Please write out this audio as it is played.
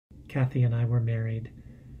Kathy and I were married.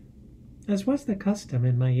 As was the custom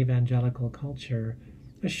in my evangelical culture,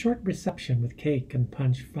 a short reception with cake and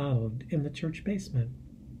punch followed in the church basement.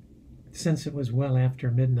 Since it was well after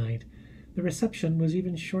midnight, the reception was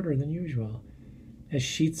even shorter than usual. As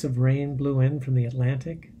sheets of rain blew in from the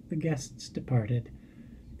Atlantic, the guests departed.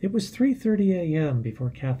 It was 3:30 a.m.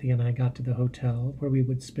 before Kathy and I got to the hotel where we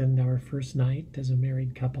would spend our first night as a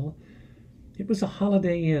married couple. It was a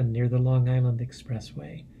Holiday Inn near the Long Island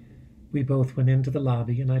Expressway. We both went into the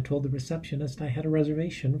lobby, and I told the receptionist I had a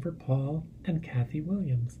reservation for Paul and Kathy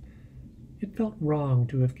Williams. It felt wrong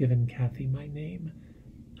to have given Kathy my name.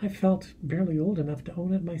 I felt barely old enough to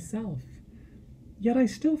own it myself. Yet I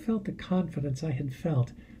still felt the confidence I had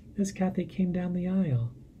felt as Kathy came down the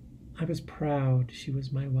aisle. I was proud she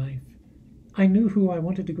was my wife. I knew who I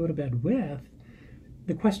wanted to go to bed with.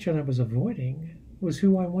 The question I was avoiding was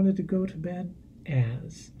who I wanted to go to bed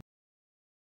as.